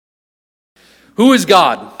Who is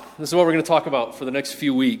God? This is what we're going to talk about for the next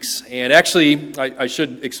few weeks. And actually, I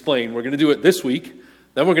should explain, we're going to do it this week.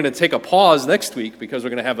 Then we're going to take a pause next week because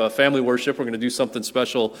we're going to have a family worship. We're going to do something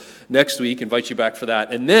special next week, invite you back for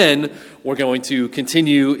that. And then we're going to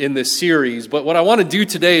continue in this series. But what I want to do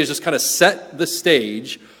today is just kind of set the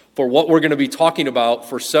stage for what we're going to be talking about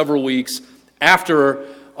for several weeks after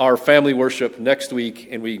our family worship next week,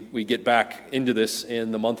 and we get back into this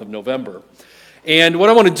in the month of November. And what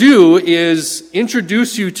I want to do is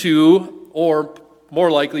introduce you to, or more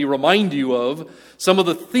likely remind you of, some of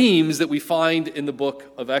the themes that we find in the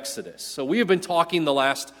book of Exodus. So we have been talking the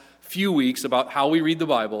last few weeks about how we read the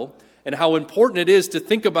Bible and how important it is to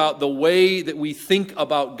think about the way that we think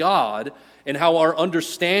about God and how our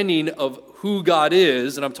understanding of who God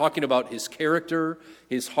is, and I'm talking about His character,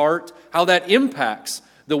 His heart, how that impacts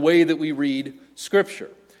the way that we read Scripture.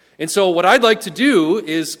 And so what I'd like to do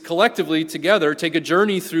is collectively together take a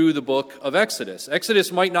journey through the book of Exodus.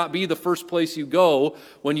 Exodus might not be the first place you go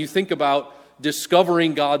when you think about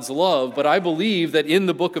discovering God's love, but I believe that in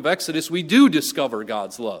the book of Exodus we do discover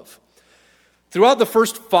God's love. Throughout the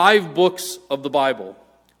first 5 books of the Bible,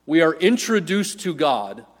 we are introduced to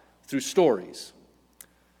God through stories.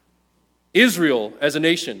 Israel as a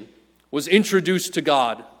nation was introduced to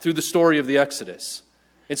God through the story of the Exodus.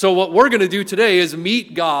 And so what we're going to do today is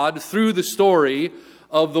meet God through the story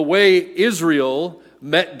of the way Israel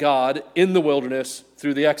met God in the wilderness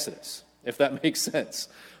through the Exodus, if that makes sense.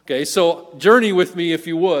 Okay, so journey with me, if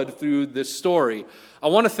you would, through this story. I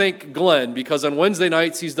want to thank Glenn because on Wednesday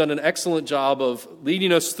nights he's done an excellent job of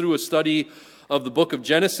leading us through a study of the book of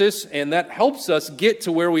Genesis, and that helps us get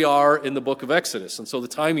to where we are in the book of Exodus. And so the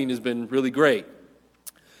timing has been really great.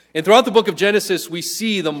 And throughout the book of Genesis, we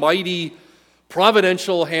see the mighty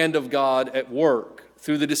providential hand of God at work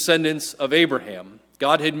through the descendants of Abraham.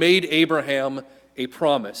 God had made Abraham a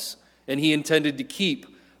promise, and he intended to keep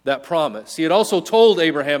that promise. He had also told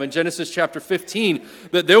Abraham in Genesis chapter 15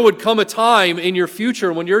 that there would come a time in your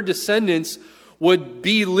future when your descendants would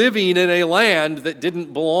be living in a land that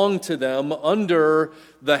didn't belong to them under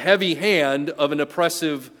the heavy hand of an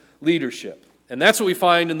oppressive leadership. And that's what we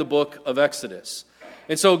find in the book of Exodus.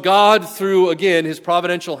 And so God, through, again, His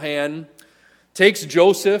providential hand, takes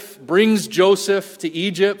Joseph, brings Joseph to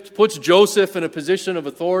Egypt, puts Joseph in a position of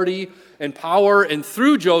authority and power, and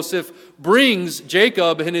through Joseph brings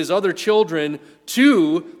Jacob and his other children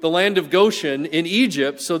to the land of Goshen in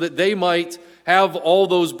Egypt so that they might have all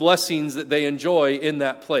those blessings that they enjoy in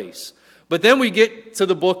that place. But then we get to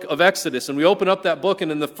the book of Exodus, and we open up that book,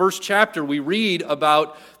 and in the first chapter we read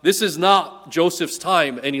about this is not Joseph's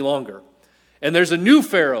time any longer. And there's a new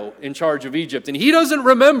Pharaoh in charge of Egypt, and he doesn't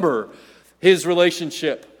remember his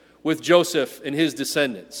relationship with Joseph and his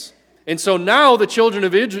descendants. And so now the children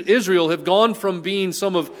of Israel have gone from being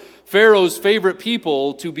some of Pharaoh's favorite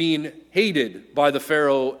people to being hated by the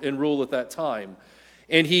Pharaoh in rule at that time.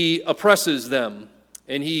 And he oppresses them,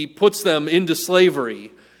 and he puts them into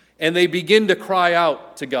slavery, and they begin to cry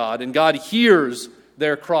out to God, and God hears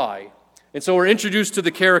their cry. And so we're introduced to the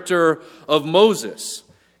character of Moses.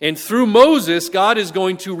 And through Moses, God is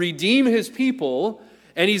going to redeem His people,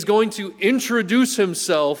 and He's going to introduce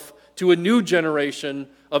Himself to a new generation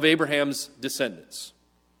of Abraham's descendants.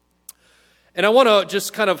 And I want to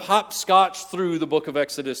just kind of hopscotch through the book of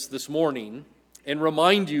Exodus this morning and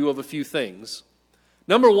remind you of a few things.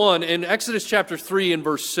 Number one, in Exodus chapter 3 and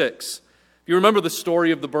verse 6, if you remember the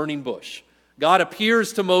story of the burning bush, God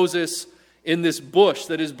appears to Moses in this bush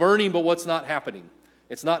that is burning, but what's not happening?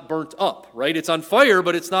 It's not burnt up, right? It's on fire,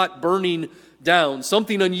 but it's not burning down.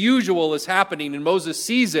 Something unusual is happening, and Moses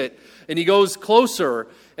sees it, and he goes closer,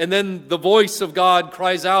 and then the voice of God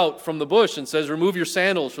cries out from the bush and says, "Remove your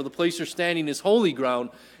sandals, for the place you're standing is holy ground."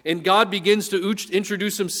 And God begins to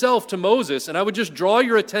introduce Himself to Moses, and I would just draw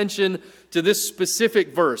your attention to this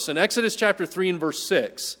specific verse. In Exodus chapter 3 and verse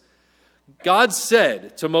 6, God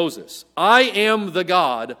said to Moses, "I am the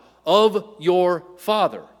God of your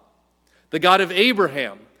father, the God of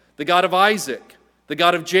Abraham, the God of Isaac, the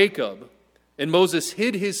God of Jacob." And Moses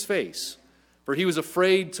hid his face, for he was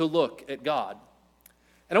afraid to look at God.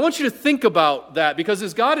 And I want you to think about that, because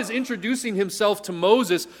as God is introducing Himself to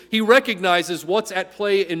Moses, He recognizes what's at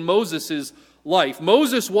play in Moses' life.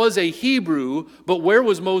 Moses was a Hebrew, but where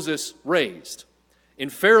was Moses raised? In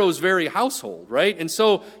Pharaoh's very household, right? And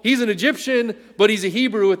so he's an Egyptian, but he's a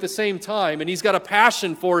Hebrew at the same time, and he's got a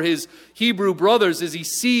passion for his Hebrew brothers as he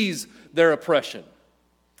sees their oppression.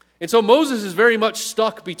 And so Moses is very much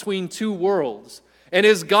stuck between two worlds. And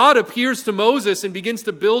as God appears to Moses and begins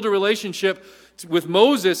to build a relationship with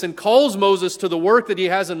Moses and calls Moses to the work that He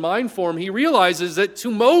has in mind for him, he realizes that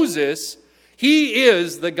to Moses, He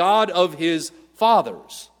is the God of his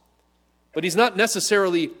fathers. But he's not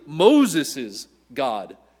necessarily Moses'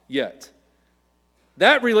 God yet.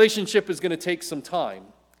 That relationship is going to take some time.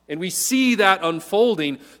 And we see that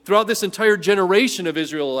unfolding throughout this entire generation of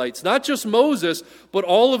Israelites. Not just Moses, but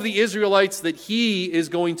all of the Israelites that he is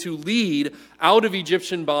going to lead out of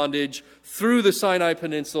Egyptian bondage through the Sinai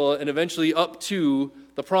Peninsula and eventually up to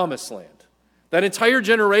the Promised Land. That entire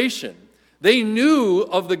generation, they knew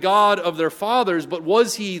of the God of their fathers, but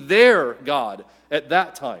was he their God at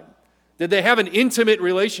that time? Did they have an intimate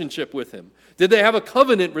relationship with him? Did they have a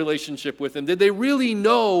covenant relationship with him? Did they really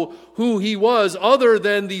know who he was other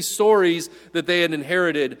than these stories that they had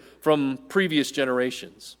inherited from previous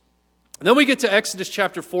generations? And then we get to Exodus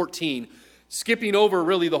chapter 14, skipping over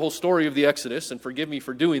really the whole story of the Exodus, and forgive me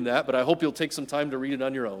for doing that, but I hope you'll take some time to read it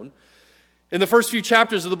on your own. In the first few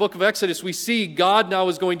chapters of the book of Exodus, we see God now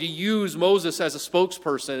is going to use Moses as a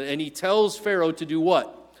spokesperson, and he tells Pharaoh to do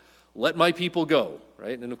what? Let my people go,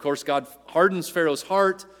 right? And of course, God hardens Pharaoh's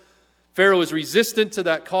heart. Pharaoh is resistant to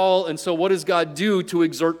that call, and so what does God do to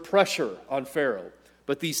exert pressure on Pharaoh?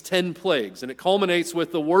 But these 10 plagues, and it culminates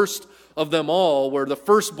with the worst of them all, where the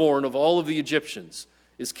firstborn of all of the Egyptians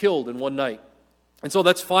is killed in one night. And so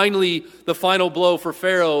that's finally the final blow for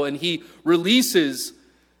Pharaoh, and he releases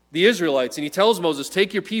the Israelites, and he tells Moses,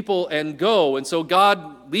 take your people and go. And so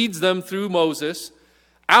God leads them through Moses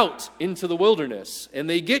out into the wilderness, and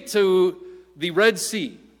they get to the Red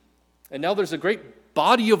Sea. And now there's a great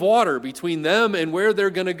body of water between them and where they're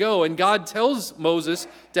going to go. And God tells Moses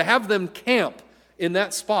to have them camp in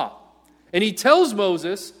that spot. And he tells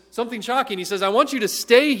Moses something shocking. He says, I want you to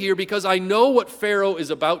stay here because I know what Pharaoh is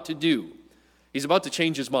about to do. He's about to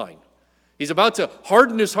change his mind. He's about to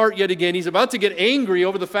harden his heart yet again. He's about to get angry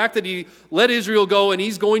over the fact that he let Israel go, and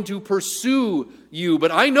he's going to pursue you.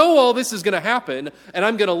 But I know all this is going to happen, and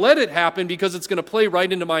I'm going to let it happen because it's going to play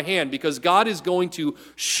right into my hand, because God is going to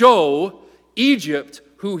show Egypt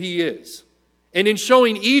who he is. And in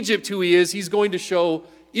showing Egypt who he is, he's going to show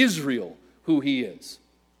Israel who he is.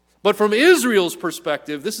 But from Israel's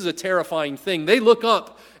perspective, this is a terrifying thing. They look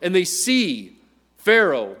up and they see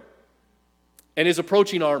Pharaoh and his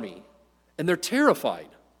approaching army, and they're terrified.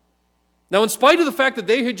 Now, in spite of the fact that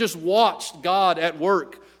they had just watched God at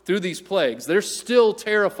work through these plagues, they're still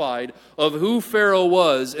terrified of who Pharaoh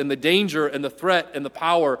was and the danger and the threat and the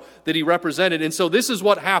power that he represented. And so this is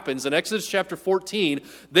what happens. In Exodus chapter 14,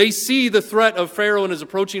 they see the threat of Pharaoh and his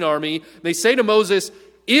approaching army. They say to Moses,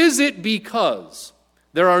 is it because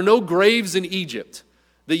there are no graves in Egypt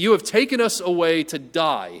that you have taken us away to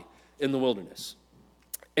die in the wilderness?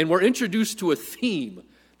 And we're introduced to a theme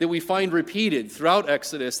that we find repeated throughout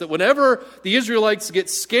Exodus, that whenever the Israelites get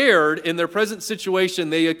scared in their present situation,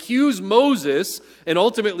 they accuse Moses and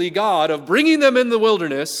ultimately God of bringing them in the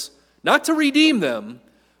wilderness, not to redeem them,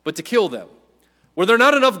 but to kill them. Were there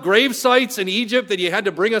not enough grave sites in Egypt that you had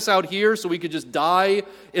to bring us out here so we could just die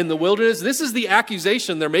in the wilderness? This is the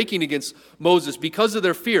accusation they're making against Moses because of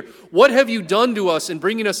their fear. What have you done to us in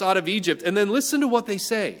bringing us out of Egypt? And then listen to what they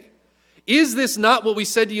say. Is this not what we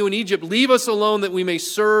said to you in Egypt? Leave us alone that we may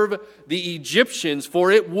serve the Egyptians,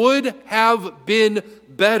 for it would have been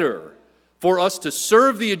better for us to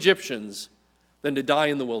serve the Egyptians than to die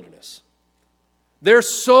in the wilderness. They're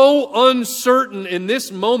so uncertain in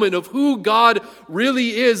this moment of who God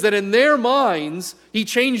really is that in their minds, he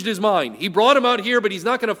changed his mind. He brought him out here, but he's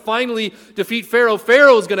not going to finally defeat Pharaoh.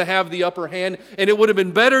 Pharaoh's going to have the upper hand, and it would have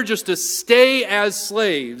been better just to stay as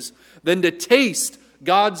slaves than to taste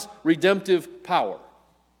God's redemptive power.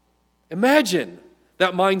 Imagine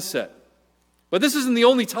that mindset. But this isn't the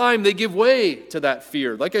only time they give way to that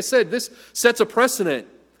fear. Like I said, this sets a precedent,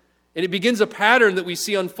 and it begins a pattern that we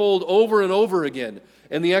see unfold over and over again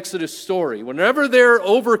in the Exodus story. Whenever they're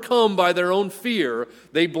overcome by their own fear,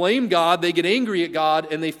 they blame God, they get angry at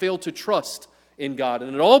God, and they fail to trust in God.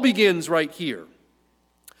 And it all begins right here.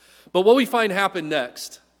 But what we find happen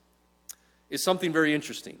next is something very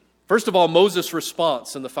interesting. First of all, Moses'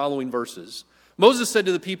 response in the following verses. Moses said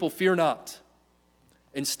to the people, fear not,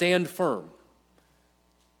 and stand firm.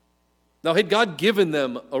 Now, had God given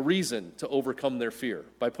them a reason to overcome their fear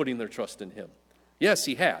by putting their trust in him? Yes,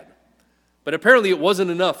 he had. But apparently it wasn't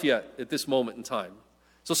enough yet at this moment in time.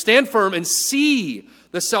 So stand firm and see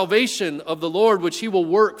the salvation of the Lord, which he will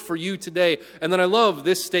work for you today. And then I love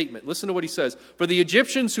this statement. Listen to what he says. For the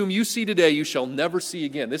Egyptians whom you see today, you shall never see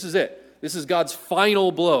again. This is it. This is God's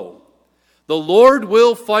final blow. The Lord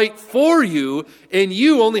will fight for you, and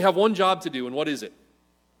you only have one job to do. And what is it?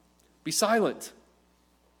 Be silent.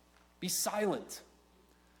 Be silent.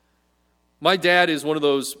 My dad is one of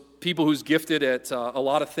those people who's gifted at a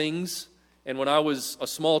lot of things. And when I was a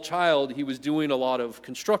small child, he was doing a lot of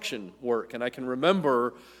construction work. And I can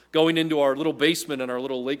remember going into our little basement in our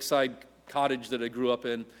little lakeside cottage that I grew up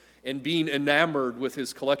in and being enamored with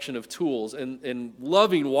his collection of tools and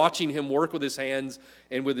loving watching him work with his hands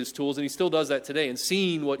and with his tools. And he still does that today, and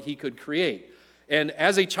seeing what he could create. And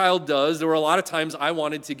as a child does, there were a lot of times I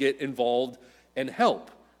wanted to get involved and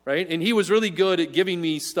help, right? And he was really good at giving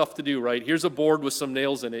me stuff to do, right? Here's a board with some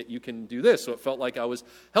nails in it. You can do this. So it felt like I was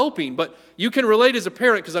helping. But you can relate as a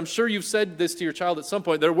parent, because I'm sure you've said this to your child at some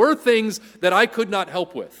point. There were things that I could not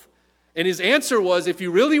help with. And his answer was, if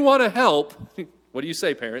you really want to help, what do you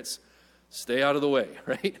say, parents? Stay out of the way,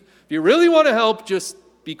 right? If you really want to help, just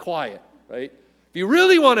be quiet, right? If you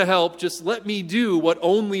really want to help, just let me do what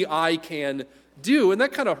only I can do. And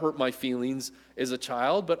that kind of hurt my feelings as a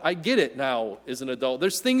child, but I get it now as an adult.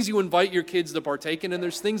 There's things you invite your kids to partake in, and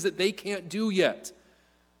there's things that they can't do yet.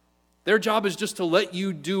 Their job is just to let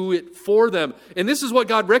you do it for them. And this is what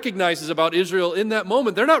God recognizes about Israel in that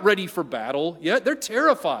moment. They're not ready for battle yet. They're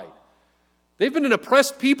terrified. They've been an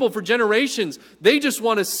oppressed people for generations. They just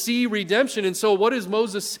want to see redemption. And so what does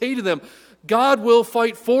Moses say to them? God will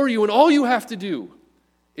fight for you, and all you have to do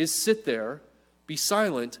is sit there, be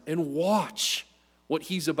silent, and watch what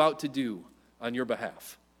he's about to do on your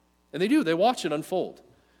behalf. And they do. They watch it unfold.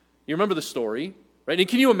 You remember the story, right? And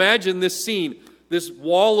can you imagine this scene, this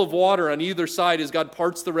wall of water on either side as God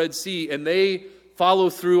parts the Red Sea, and they follow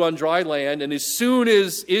through on dry land, and as soon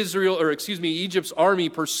as Egypt's army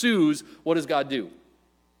pursues, what does God do?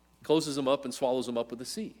 Closes them up and swallows them up with the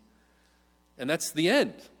sea. And that's the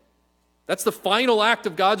end. That's the final act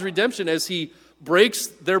of God's redemption as he breaks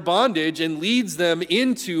their bondage and leads them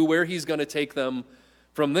into where he's going to take them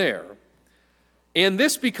from there. And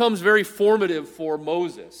this becomes very formative for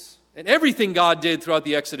Moses. And everything God did throughout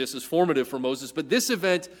the Exodus is formative for Moses, but this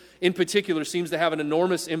event in particular seems to have an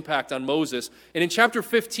enormous impact on Moses. And in chapter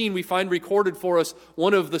 15, we find recorded for us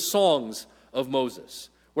one of the songs of Moses,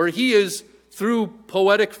 where he is, through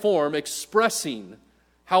poetic form, expressing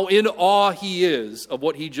how in awe he is of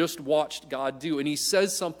what he just watched God do. And he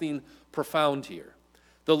says something profound here.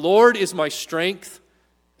 The Lord is my strength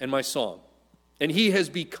and my song, and he has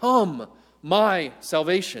become my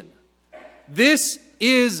salvation. This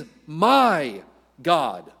is my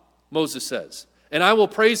God, Moses says, and I will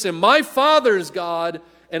praise him, my father's God,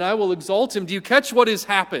 and I will exalt him. Do you catch what has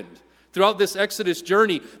happened throughout this Exodus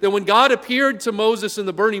journey? That when God appeared to Moses in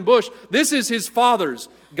the burning bush, this is his father's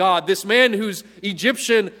God, this man who's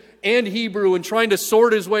Egyptian and Hebrew and trying to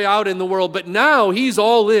sort his way out in the world. But now he's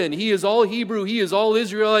all in. He is all Hebrew. He is all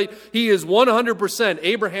Israelite. He is 100%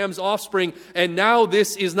 Abraham's offspring. And now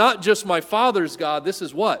this is not just my father's God. This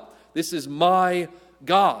is what? This is my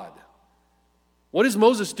God. What is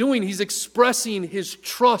Moses doing? He's expressing his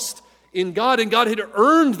trust in God, and God had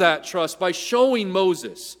earned that trust by showing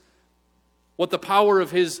Moses what the power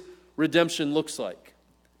of his redemption looks like.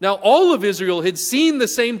 Now, all of Israel had seen the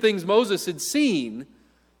same things Moses had seen,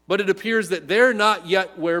 but it appears that they're not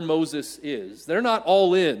yet where Moses is. They're not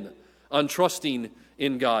all in on trusting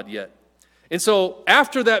in God yet. And so,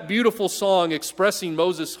 after that beautiful song expressing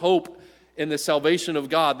Moses' hope in the salvation of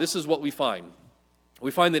God, this is what we find. We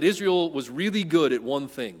find that Israel was really good at one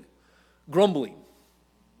thing: grumbling,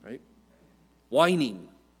 right? Whining,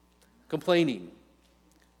 complaining.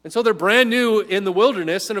 And so they're brand new in the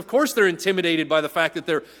wilderness, and of course they're intimidated by the fact that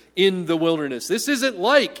they're in the wilderness. This isn't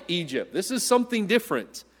like Egypt. This is something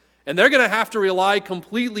different. And they're going to have to rely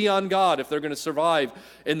completely on God if they're going to survive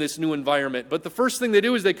in this new environment. But the first thing they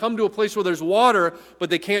do is they come to a place where there's water, but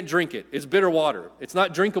they can't drink it. It's bitter water. It's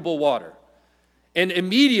not drinkable water. And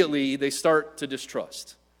immediately they start to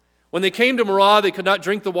distrust. When they came to Marah, they could not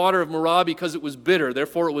drink the water of Marah because it was bitter.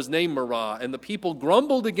 Therefore it was named Marah. And the people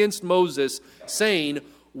grumbled against Moses, saying,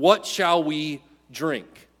 "What shall we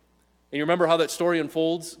drink?" And you remember how that story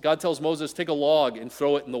unfolds? God tells Moses, take a log and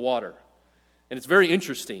throw it in the water. And it's very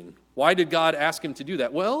interesting. Why did God ask him to do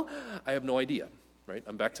that? Well, I have no idea. Right?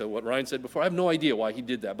 I'm back to what Ryan said before. I have no idea why he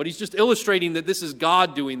did that. But he's just illustrating that this is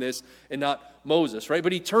God doing this and not Moses, right?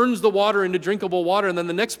 But he turns the water into drinkable water, and then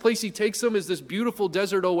the next place he takes them is this beautiful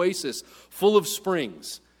desert oasis full of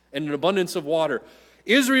springs and an abundance of water.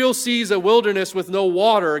 Israel sees a wilderness with no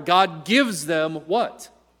water. God gives them what?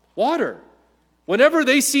 Water. Whenever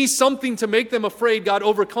they see something to make them afraid, God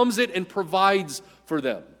overcomes it and provides for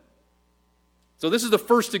them. So this is the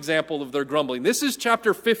first example of their grumbling. This is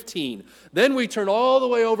chapter 15. Then we turn all the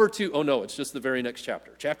way over to, oh no, it's just the very next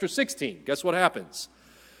chapter. Chapter 16. Guess what happens?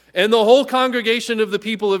 And the whole congregation of the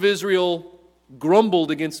people of Israel grumbled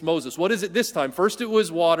against Moses. What is it this time? First it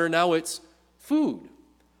was water, now it's food.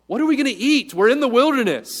 What are we going to eat? We're in the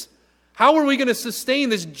wilderness. How are we going to sustain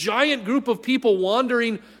this giant group of people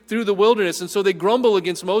wandering through the wilderness? And so they grumble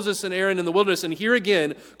against Moses and Aaron in the wilderness. And here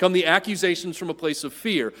again come the accusations from a place of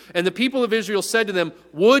fear. And the people of Israel said to them,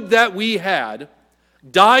 would that we had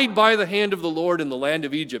died by the hand of the Lord in the land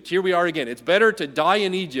of Egypt. Here we are again. It's better to die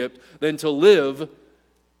in Egypt than to live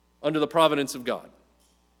under the providence of God.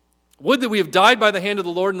 Would that we have died by the hand of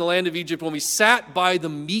the Lord in the land of Egypt when we sat by the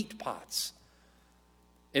meat pots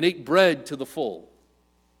and ate bread to the full.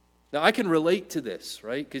 Now, I can relate to this,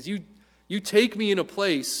 right? Because you take me in a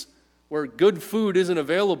place where good food isn't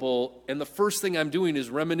available, and the first thing I'm doing is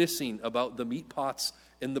reminiscing about the meat pots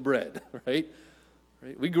and the bread, right?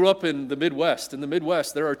 We grew up in the Midwest. In the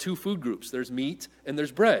Midwest, there are two food groups. There's meat and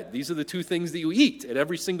there's bread. These are the two things that you eat at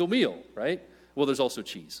every single meal, right? Well, there's also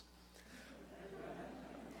cheese.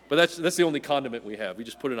 But that's the only condiment we have. We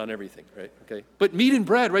just put it on everything, right? Okay. But meat and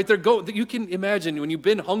bread, right? You can imagine when you've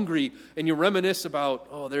been hungry and you reminisce about,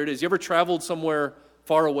 oh, there it is. You ever traveled somewhere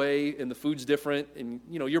far away and the food's different and,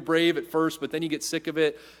 you're brave at first, but then you get sick of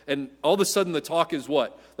it. And all of a sudden the talk is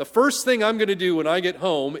what? The first thing I'm going to do when I get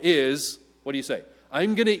home is, what do you say?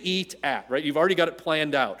 I'm going to eat at, right? You've already got it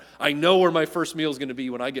planned out. I know where my first meal is going to be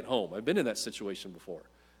when I get home. I've been in that situation before.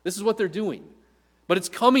 This is what they're doing. But it's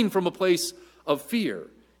coming from a place of fear.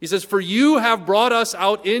 He says, for you have brought us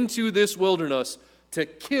out into this wilderness to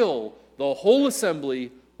kill the whole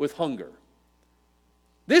assembly with hunger.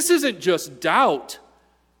 This isn't just doubt.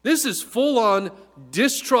 This is full-on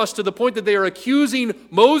distrust to the point that they are accusing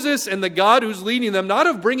Moses and the God who's leading them, not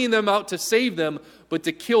of bringing them out to save them, but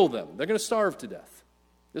to kill them. They're going to starve to death.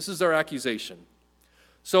 This is their accusation.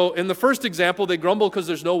 So in the first example, they grumble because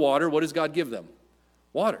there's no water. What does God give them?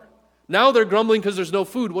 Water. Now they're grumbling because there's no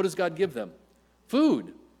food. What does God give them?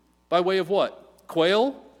 Food. By way of what?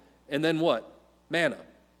 Quail, and then what? Manna.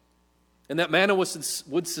 And that manna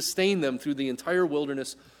would sustain them through the entire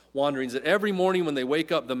wilderness wanderings. That every morning when they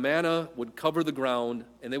wake up, the manna would cover the ground,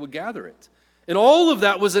 and they would gather it. And all of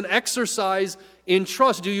that was an exercise in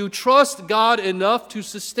trust. Do you trust God enough to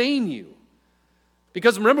sustain you?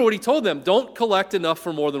 Because remember what he told them, don't collect enough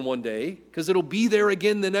for more than one day, because it'll be there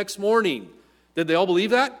again the next morning. Did they all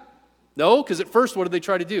believe that? No, because at first, what did they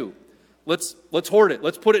try to do? Let's hoard it.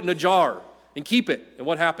 Let's put it in a jar and keep it. And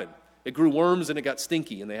what happened? It grew worms and it got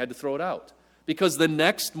stinky and they had to throw it out. Because the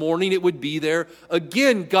next morning it would be there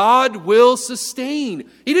again. God will sustain.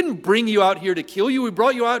 He didn't bring you out here to kill you. He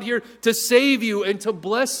brought you out here to save you and to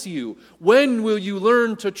bless you. When will you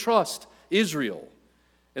learn to trust Israel?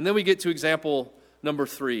 And then we get to example number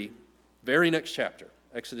 3, very next chapter,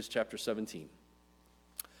 Exodus chapter 17.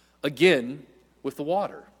 Again, with the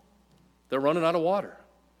water. They're running out of water.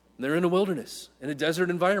 And they're in a wilderness, in a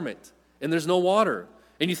desert environment, and there's no water.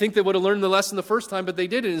 And you think they would have learned the lesson the first time, but they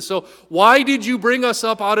didn't. And so, why did you bring us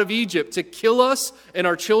up out of Egypt? To kill us and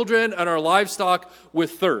our children and our livestock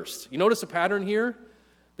with thirst. You notice a pattern here?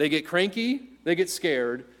 They get cranky, they get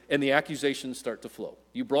scared, and the accusations start to flow.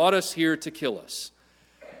 You brought us here to kill us.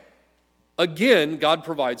 Again, God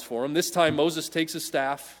provides for them. This time, Moses takes his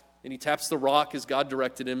staff, and he taps the rock as God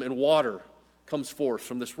directed him, and water comes forth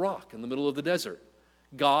from this rock in the middle of the desert.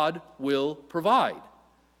 God will provide.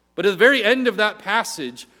 But at the very end of that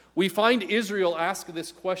passage, we find Israel ask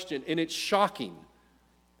this question, and it's shocking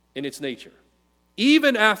in its nature.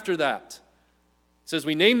 Even after that, it says,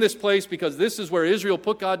 we name this place because this is where Israel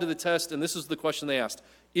put God to the test, and this is the question they asked.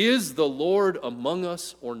 Is the Lord among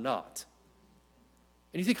us or not?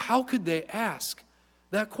 And you think, how could they ask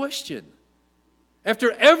that question?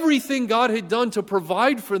 After everything God had done to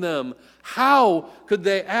provide for them, how could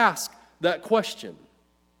they ask that question?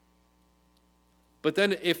 But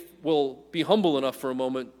then if we'll be humble enough for a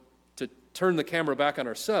moment to turn the camera back on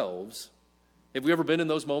ourselves, have we ever been in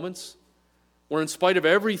those moments? Where in spite of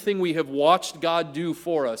everything we have watched God do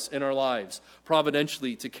for us in our lives,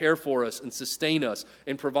 providentially to care for us and sustain us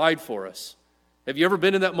and provide for us, have you ever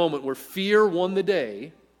been in that moment where fear won the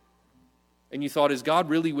day and you thought, is God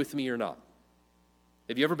really with me or not?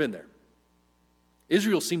 Have you ever been there?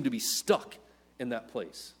 Israel seemed to be stuck in that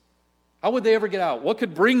place. How would they ever get out? What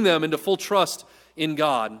could bring them into full trust in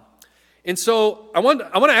God? And so I want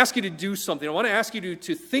to ask you to do something. I want to ask you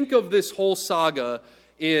to think of this whole saga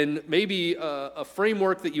in maybe a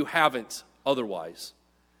framework that you haven't otherwise.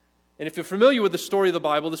 And if you're familiar with the story of the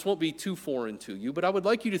Bible, this won't be too foreign to you, but I would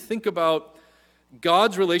like you to think about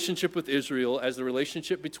God's relationship with Israel as the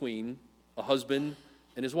relationship between a husband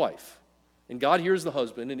and his wife. And God here is the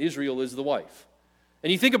husband, and Israel is the wife.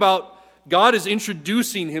 And you think about God is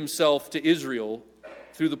introducing himself to Israel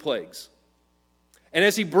through the plagues. And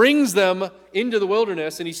as he brings them into the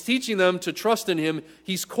wilderness and he's teaching them to trust in him,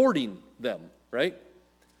 he's courting them, right?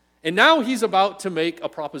 And now he's about to make a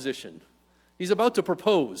proposition. He's about to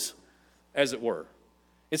propose, as it were.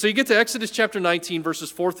 And so you get to Exodus chapter 19,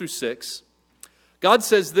 verses 4 through 6. God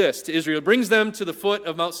says this to Israel, brings them to the foot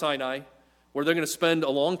of Mount Sinai, where they're going to spend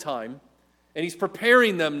a long time. And he's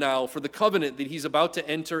preparing them now for the covenant that he's about to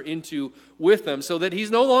enter into with them, so that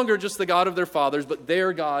he's no longer just the God of their fathers, but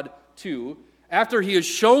their God too. After he has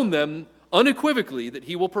shown them unequivocally that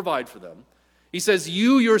he will provide for them, he says,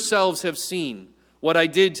 you yourselves have seen what I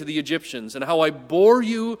did to the Egyptians, and how I bore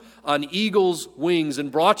you on eagle's wings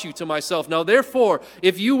and brought you to myself. Now therefore,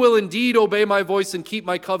 if you will indeed obey my voice and keep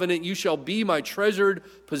my covenant, you shall be my treasured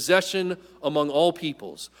possession among all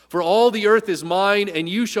peoples. For all the earth is mine, and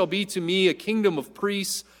you shall be to me a kingdom of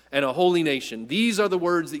priests and a holy nation. These are the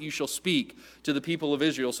words that you shall speak to the people of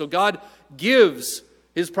Israel. So God gives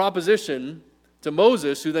his proposition to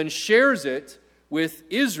Moses, who then shares it with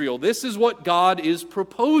Israel. This is what God is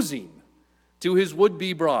proposing to his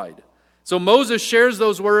would-be bride. So Moses shares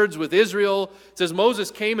those words with Israel. It says,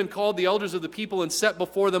 Moses came and called the elders of the people and set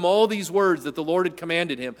before them all these words that the Lord had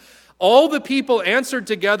commanded him. All the people answered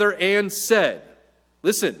together and said,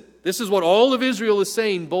 listen, this is what all of Israel is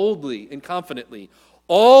saying boldly and confidently.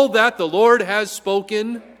 All that the Lord has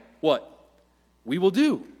spoken, what? We will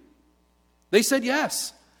do. They said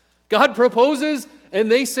yes. God proposes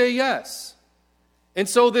and they say yes. And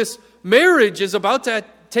so this marriage is about to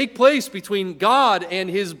take place between God and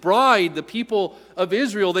his bride, the people of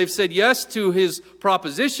Israel. They've said yes to his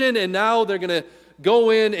proposition, and now they're going to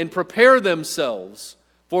go in and prepare themselves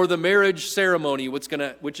for the marriage ceremony,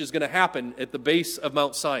 which is going to happen at the base of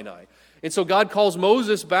Mount Sinai. And so God calls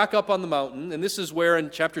Moses back up on the mountain, and this is where in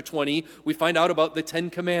chapter 20 we find out about the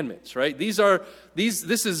 10 commandments, right?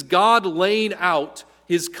 This is God laying out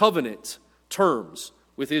his covenant terms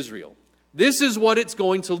with Israel. This is what it's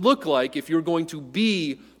going to look like if you're going to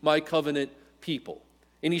be my covenant people.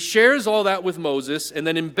 And he shares all that with Moses, and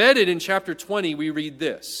then embedded in chapter 20, we read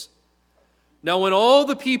this. Now, when all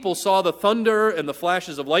the people saw the thunder and the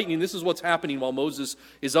flashes of lightning, this is what's happening while Moses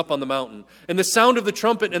is up on the mountain, and the sound of the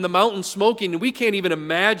trumpet and the mountain smoking, and we can't even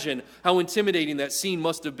imagine how intimidating that scene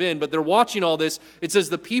must have been, but they're watching all this. It says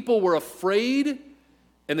the people were afraid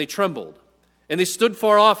and they trembled. And they stood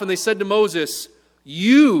far off and they said to Moses,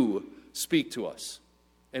 you speak to us,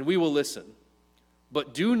 and we will listen.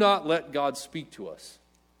 But do not let God speak to us,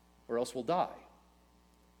 or else we'll die.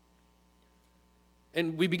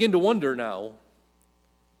 And we begin to wonder now,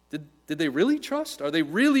 did they really trust? Are they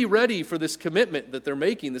really ready for this commitment that they're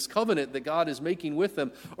making, this covenant that God is making with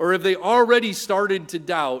them? Or have they already started to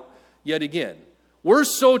doubt yet again? We're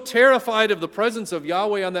so terrified of the presence of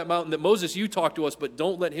Yahweh on that mountain that Moses, you talk to us, but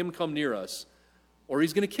don't let him come near us, or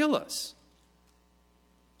he's going to kill us.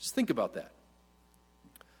 Just think about that.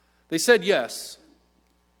 They said yes,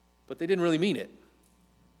 but they didn't really mean it.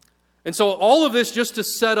 And so all of this just to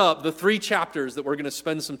set up the 3 chapters that we're going to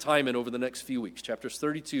spend some time in over the next few weeks, chapters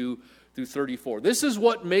 32 through 34. This is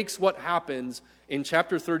what makes what happens in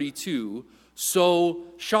chapter 32 so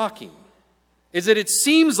shocking, is that it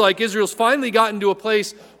seems like Israel's finally gotten to a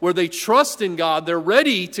place where they trust in God. They're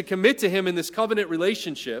ready to commit to him in this covenant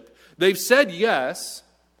relationship. They've said yes.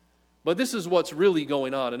 But this is what's really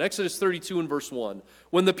going on. In Exodus 32 and verse 1,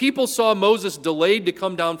 when the people saw Moses delayed to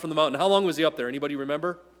come down from the mountain, how long was he up there? Anybody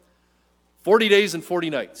remember? 40 days and 40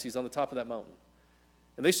 nights. He's on the top of that mountain.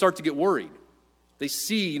 And they start to get worried. They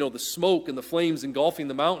see, the smoke and the flames engulfing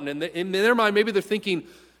the mountain. And in their mind, maybe they're thinking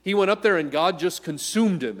he went up there and God just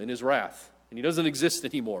consumed him in his wrath. And he doesn't exist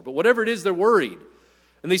anymore. But whatever it is, they're worried.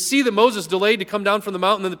 And they see that Moses delayed to come down from the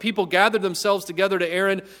mountain, and the people gathered themselves together to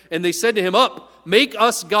Aaron, and they said to him, up, make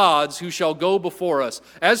us gods who shall go before us.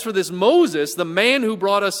 As for this Moses, the man who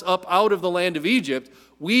brought us up out of the land of Egypt,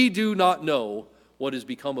 we do not know what has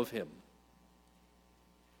become of him.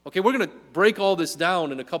 Okay, we're going to break all this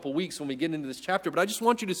down in a couple weeks when we get into this chapter, but I just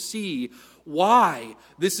want you to see why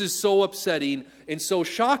this is so upsetting and so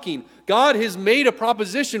shocking. God has made a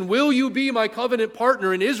proposition, will you be my covenant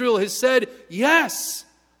partner? And Israel has said yes.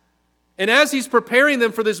 And as he's preparing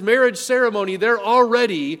them for this marriage ceremony, they're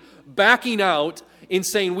already backing out in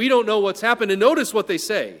saying, we don't know what's happened. And notice what they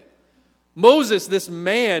say. Moses, this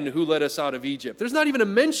man who led us out of Egypt. There's not even a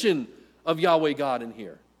mention of Yahweh God in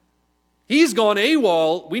here. He's gone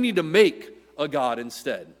AWOL. We need to make a God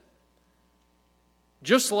instead.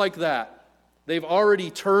 Just like that, they've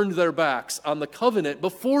already turned their backs on the covenant.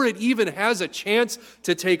 Before it even has a chance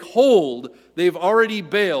to take hold, they've already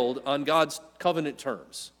bailed on God's covenant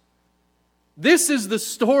terms. This is the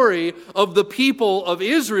story of the people of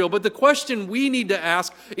Israel. But the question we need to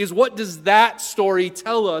ask is, what does that story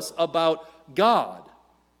tell us about God?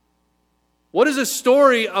 What does a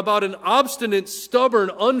story about an obstinate,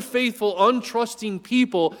 stubborn, unfaithful, untrusting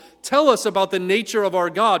people tell us about the nature of our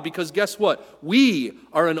God? Because guess what? We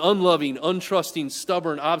are an unloving, untrusting,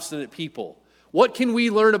 stubborn, obstinate people. What can we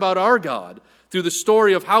learn about our God through the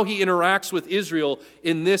story of how he interacts with Israel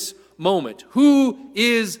in this moment? Who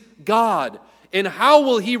is God? And how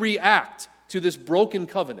will he react to this broken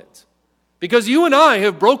covenant? Because you and I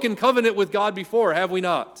have broken covenant with God before, have we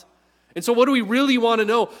not? And so what do we really want to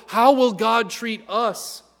know? How will God treat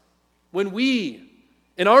us when we,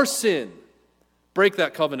 in our sin, break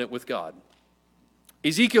that covenant with God?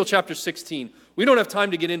 Ezekiel chapter 16. We don't have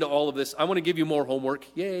time to get into all of this. I want to give you more homework.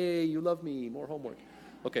 Yay, you love me. More homework.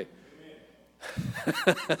 Okay.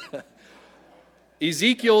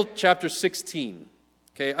 Ezekiel chapter 16.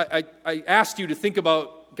 Okay, I asked you to think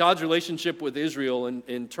about God's relationship with Israel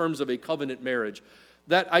in terms of a covenant marriage.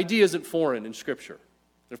 That idea isn't foreign in Scripture.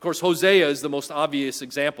 And of course, Hosea is the most obvious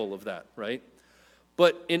example of that, right?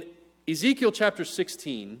 But in Ezekiel chapter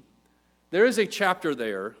 16, there is a chapter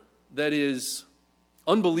there that is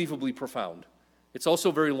unbelievably profound. It's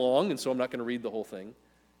also very long, and so I'm not going to read the whole thing.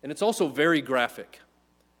 And it's also very graphic.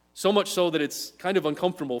 So much so that it's kind of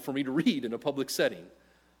uncomfortable for me to read in a public setting.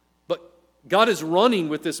 But God is running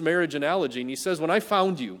with this marriage analogy, and he says, when I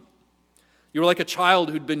found you, you were like a child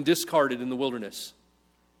who'd been discarded in the wilderness.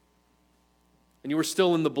 And you were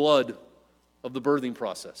still in the blood of the birthing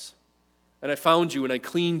process. And I found you, and I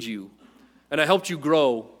cleaned you, and I helped you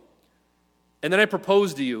grow. And then I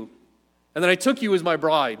proposed to you, and then I took you as my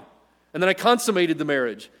bride, and then I consummated the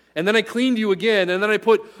marriage. And then I cleaned you again, and then I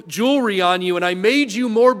put jewelry on you, and I made you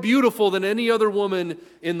more beautiful than any other woman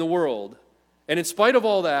in the world. And in spite of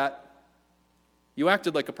all that, you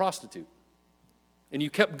acted like a prostitute. And you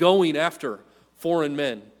kept going after foreign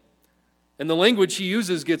men. And the language he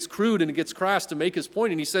uses gets crude and it gets crass to make his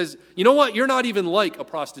point. And he says, you know what? You're not even like a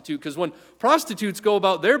prostitute, because when prostitutes go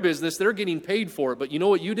about their business, they're getting paid for it. But you know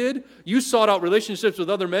what you did? You sought out relationships with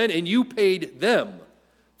other men, and you paid them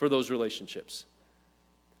for those relationships.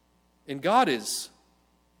 And God is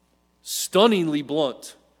stunningly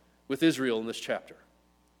blunt with Israel in this chapter.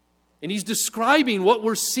 And he's describing what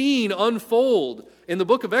we're seeing unfold in the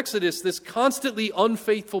book of Exodus, this constantly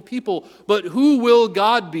unfaithful people. But who will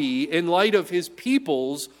God be in light of his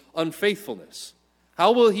people's unfaithfulness?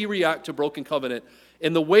 How will he react to broken covenant?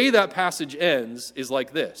 And the way that passage ends is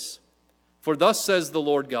like this. For thus says the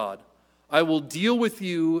Lord God, I will deal with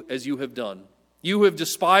you as you have done. You who have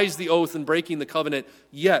despised the oath and breaking the covenant,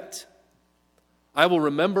 yet I will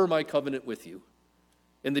remember my covenant with you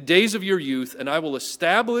in the days of your youth, and I will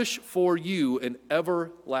establish for you an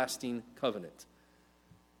everlasting covenant.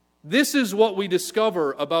 This is what we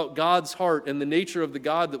discover about God's heart and the nature of the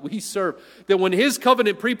God that we serve. That when his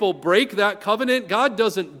covenant people break that covenant, God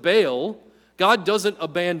doesn't bail, God doesn't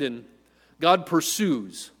abandon, God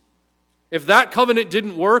pursues. If that covenant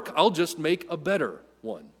didn't work, I'll just make a better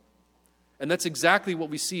one. And that's exactly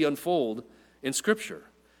what we see unfold in Scripture.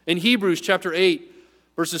 In Hebrews chapter 8,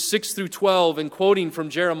 verses 6 through 12, and quoting from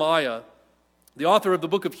Jeremiah, the author of the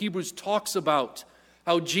book of Hebrews talks about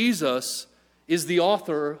how Jesus is the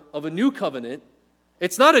author of a new covenant.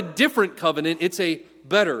 It's not a different covenant, it's a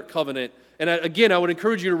better covenant. And again, I would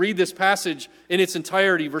encourage you to read this passage in its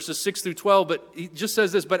entirety, verses 6 through 12, but he just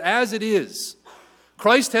says this, but as it is,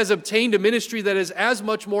 Christ has obtained a ministry that is as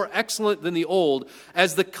much more excellent than the old,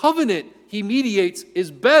 as the covenant he mediates is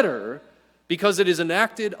better, because it is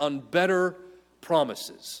enacted on better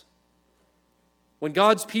promises. When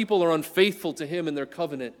God's people are unfaithful to him in their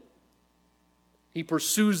covenant, he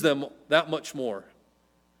pursues them that much more.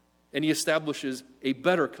 And he establishes a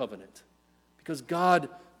better covenant. Because God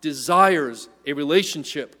desires a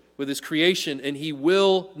relationship with his creation, and he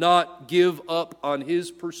will not give up on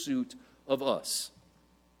his pursuit of us.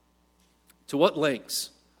 To what lengths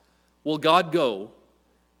will God go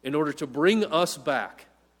in order to bring us back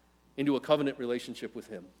into a covenant relationship with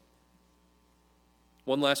him?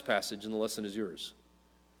 One last passage, and the lesson is yours.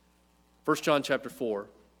 1 John chapter 4,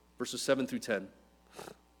 verses 7 through 10.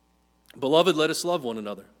 Beloved, let us love one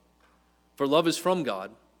another, for love is from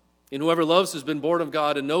God. And whoever loves has been born of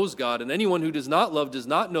God and knows God. And anyone who does not love does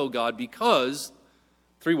not know God, because,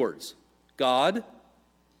 3 words, God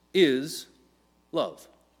is love.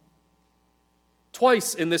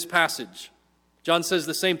 Twice in this passage, John says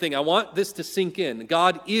the same thing. I want this to sink in.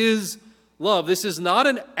 God is love. This is not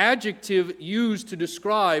an adjective used to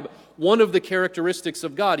describe one of the characteristics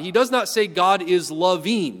of God. He does not say God is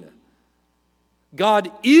loving.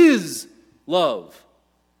 God is love.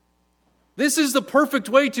 This is the perfect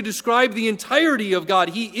way to describe the entirety of God.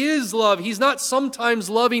 He is love. He's not sometimes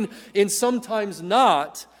loving and sometimes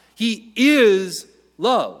not. He is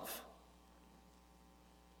love.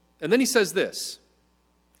 And then he says this,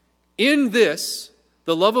 in this,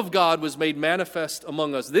 the love of God was made manifest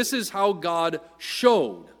among us. This is how God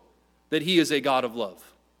showed that he is a God of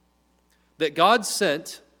love. That God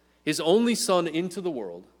sent his only Son into the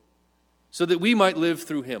world so that we might live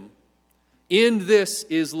through him. In this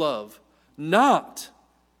is love, not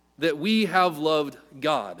that we have loved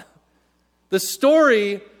God. The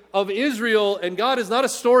story of Israel and God is not a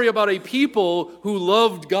story about a people who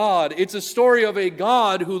loved God. It's a story of a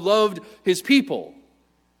God who loved his people.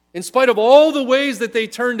 In spite of all the ways that they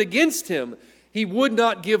turned against him, he would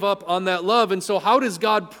not give up on that love. And so how does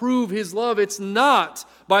God prove his love? It's not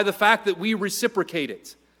by the fact that we reciprocate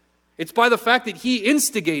it. It's by the fact that he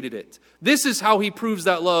instigated it. This is how he proves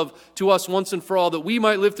that love to us once and for all, that we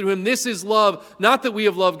might live through him. This is love, not that we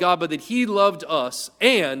have loved God, but that he loved us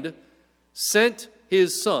and sent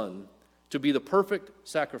his Son to be the perfect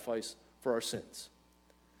sacrifice for our sins.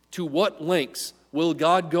 To what lengths will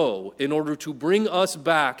God go in order to bring us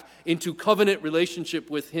back into covenant relationship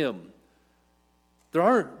with him?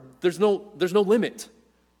 There's no limit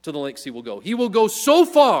to the lengths he will go. He will go so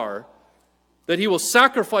far that he will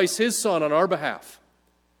sacrifice his Son on our behalf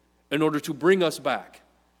in order to bring us back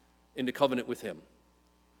into covenant with him.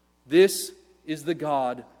 This is the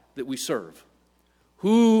God that we serve.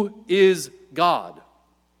 Who is God?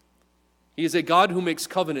 He is a God who makes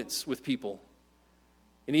covenants with people.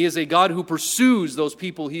 And he is a God who pursues those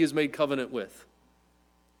people he has made covenant with.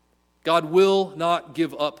 God will not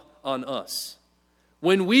give up on us.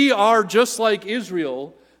 When we are just like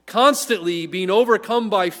Israel, constantly being overcome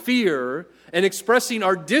by fear and expressing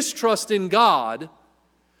our distrust in God,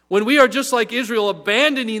 when we are just like Israel,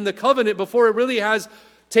 abandoning the covenant before it really has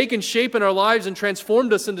taken shape in our lives and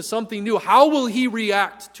transformed us into something new, how will he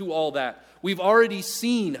react to all that? We've already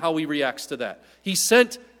seen how he reacts to that. He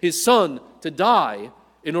sent his Son to die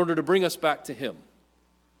in order to bring us back to him.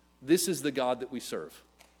 This is the God that we serve.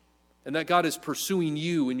 And that God is pursuing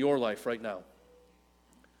you in your life right now.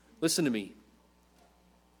 Listen to me.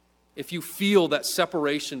 If you feel that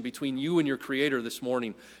separation between you and your Creator this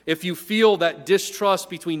morning, if you feel that distrust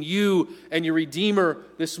between you and your Redeemer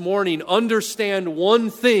this morning, understand one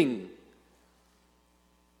thing.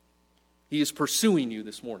 He is pursuing you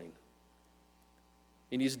this morning.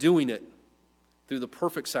 And he's doing it through the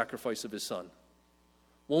perfect sacrifice of his Son.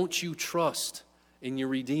 Won't you trust in your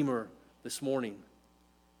Redeemer this morning?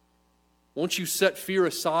 Won't you set fear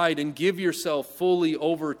aside and give yourself fully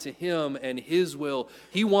over to him and his will?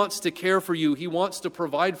 He wants to care for you. He wants to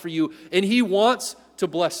provide for you. And he wants to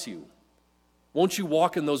bless you. Won't you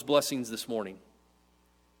walk in those blessings this morning?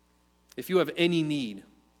 If you have any need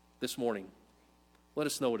this morning, let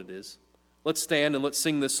us know what it is. Let's stand and let's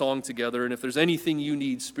sing this song together. And if there's anything you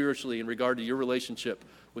need spiritually in regard to your relationship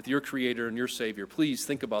with your Creator and your Savior, please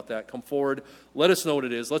think about that. Come forward. Let us know what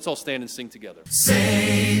it is. Let's all stand and sing together.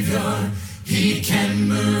 Savior, he can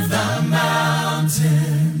move the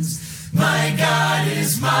mountains. My God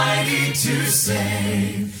is mighty to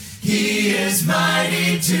save. He is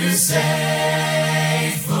mighty to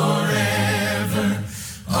save forever.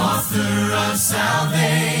 Author of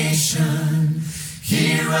salvation,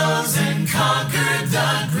 he rose and conquered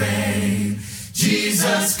the grave.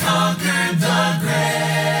 Jesus conquered the grave.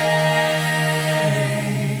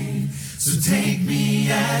 So take me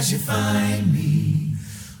as you find me,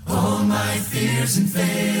 all my fears and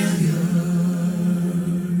failures.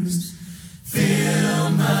 Fill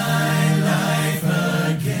my life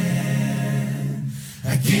again.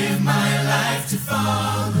 I give my life to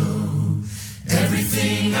follow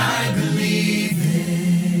everything I believe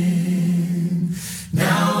in.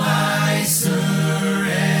 Now I surrender.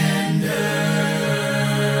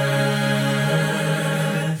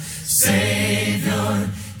 Savior,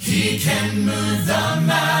 he can move the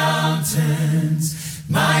mountains.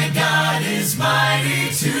 My God is mighty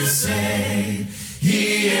to save.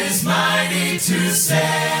 He is mighty to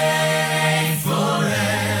save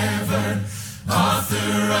forever.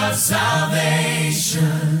 Author of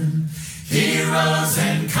salvation, he rose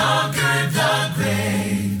and conquered the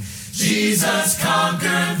grave. Jesus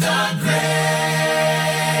conquered the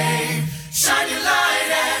grave. Shine your light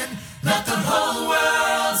and let the whole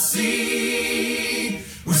world see.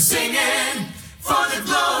 We're singing for the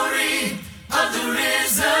glory of the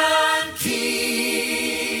risen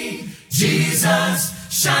King. Jesus,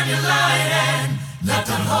 shine your light and let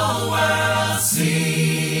the whole world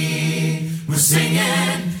see. We're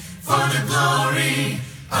singing for the glory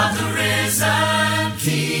of the risen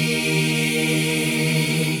King.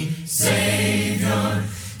 Savior,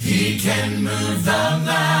 he can move the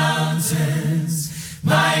mountains.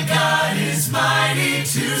 My God is mighty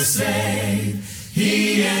to save.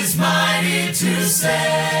 He is mighty to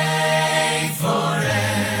save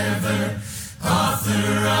forever.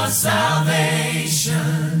 Author of salvation.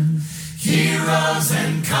 He rose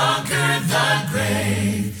and conquered the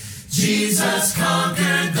grave. Jesus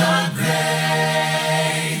conquered the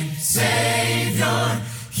grave. Savior,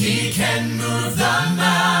 He can move the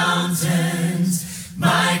mountains.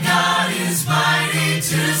 My God is mighty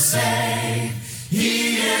to save.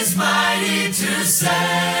 He is mighty to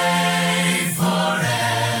save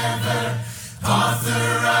forever.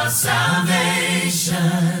 Author of salvation.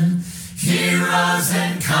 He rose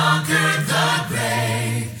and conquered the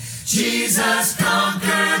grave. Jesus conquered